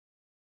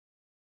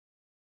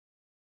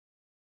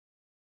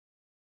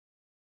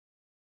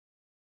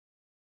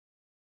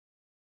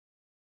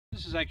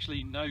is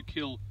actually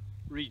no-kill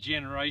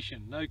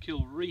regeneration,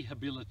 no-kill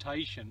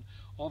rehabilitation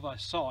of a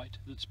site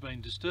that's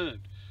been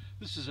disturbed.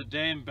 This is a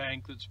dam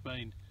bank that's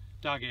been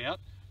dug out.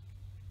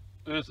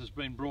 Earth has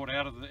been brought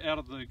out of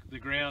the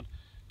ground,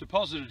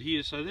 deposited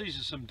here. So these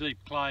are some deep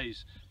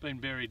clays been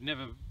buried,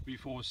 never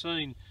before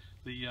seen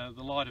the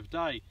light of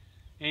day.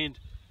 And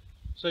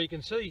so you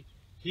can see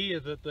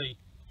here that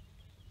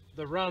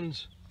the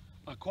runs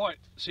are quite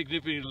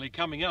significantly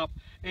coming up,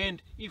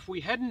 and if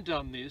we hadn't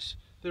done this,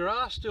 there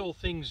are still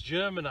things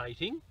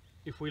germinating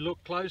if we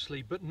look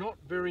closely, but not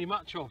very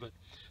much of it.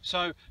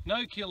 So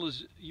no-kill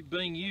is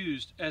being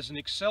used as an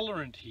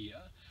accelerant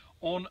here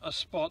on a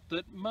spot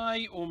that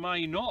may or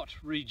may not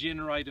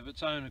regenerate of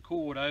its own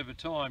accord over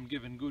time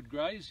given good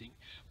grazing,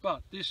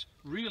 but this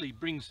really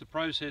brings the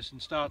process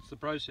and starts the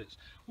process.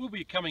 We'll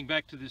be coming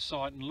back to this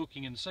site and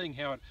looking and seeing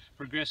how it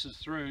progresses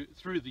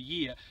through the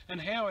year and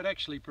how it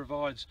actually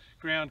provides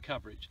ground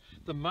coverage.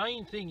 The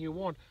main thing you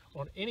want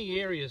on any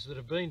areas that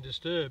have been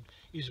disturbed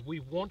is we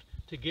want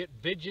to get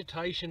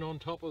vegetation on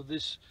top of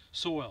this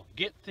soil,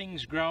 get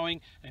things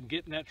growing and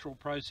get natural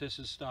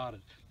processes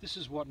started. This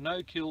is what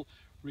no-kill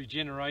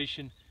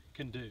regeneration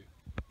can do.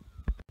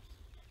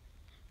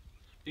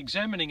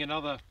 Examining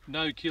another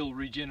no-kill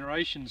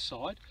regeneration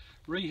site,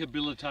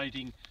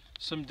 rehabilitating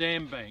some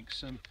dam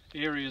banks, some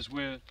areas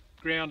where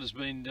ground has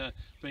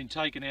been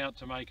taken out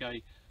to make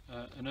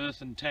an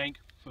earthen tank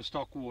for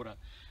stock water.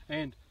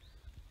 And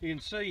you can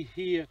see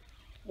here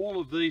all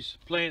of these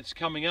plants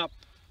coming up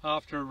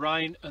after a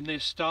rain, and they're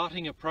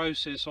starting a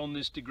process on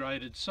this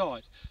degraded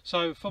site.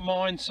 So for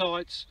mine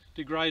sites,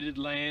 degraded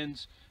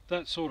lands,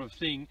 that sort of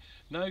thing,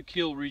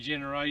 no-kill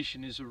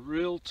regeneration is a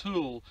real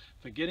tool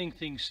for getting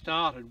things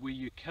started where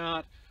you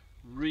can't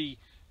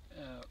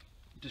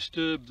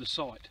disturb the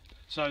site.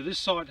 So this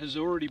site has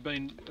already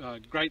been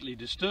greatly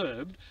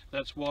disturbed,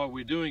 that's why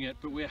we're doing it,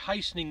 but we're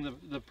hastening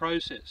the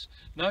process.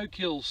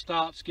 No-kill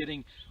starts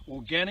getting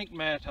organic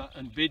matter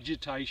and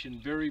vegetation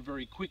very,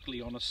 very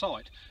quickly on a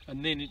site,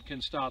 and then it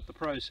can start the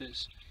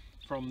process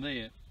from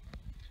there.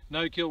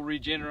 No-kill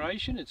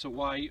regeneration, it's a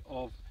way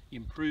of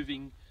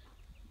improving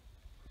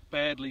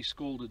badly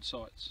scalded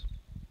sites.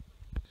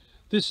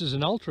 This is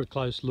an ultra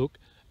close look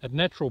at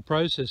natural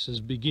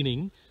processes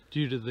beginning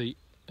due to the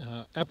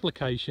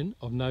application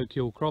of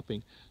no-kill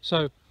cropping.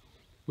 So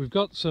we've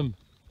got some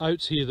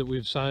oats here that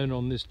we've sown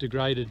on this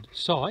degraded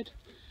site,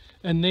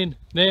 and then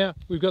now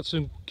we've got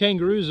some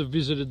kangaroos have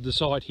visited the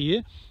site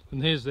here,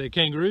 and there's their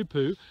kangaroo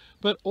poo,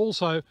 but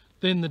also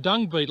then the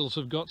dung beetles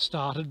have got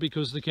started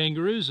because the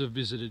kangaroos have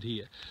visited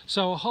here.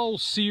 So a whole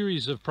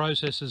series of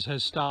processes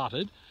has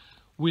started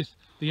with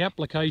the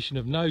application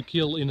of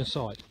no-kill in a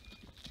site.